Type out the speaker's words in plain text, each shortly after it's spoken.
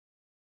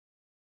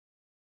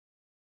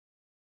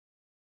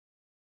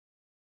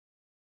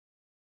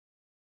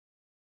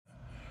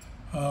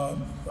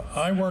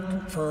I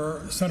worked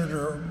for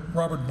Senator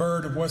Robert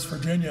Byrd of West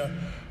Virginia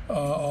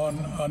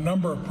on a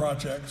number of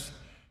projects.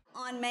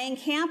 On main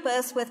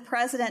campus with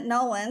President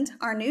Noland,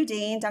 our new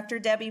dean, Dr.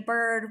 Debbie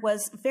Byrd,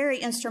 was very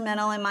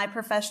instrumental in my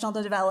professional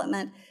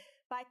development.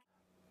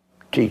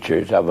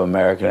 Teachers of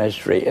American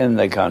history in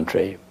the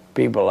country,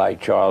 people like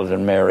Charles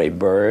and Mary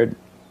Byrd.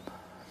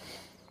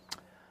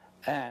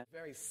 And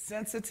very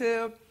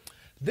sensitive.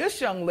 This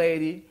young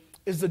lady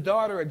is the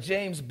daughter of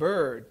James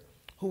Byrd,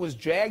 who was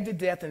dragged to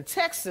death in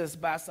Texas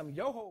by some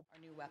yo-ho. Our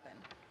new weapon,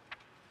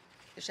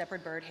 the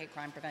Shepard-Byrd Hate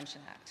Crime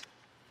Prevention Act.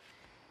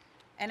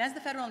 And as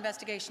the federal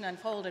investigation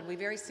unfolded, we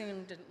very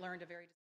soon learned a very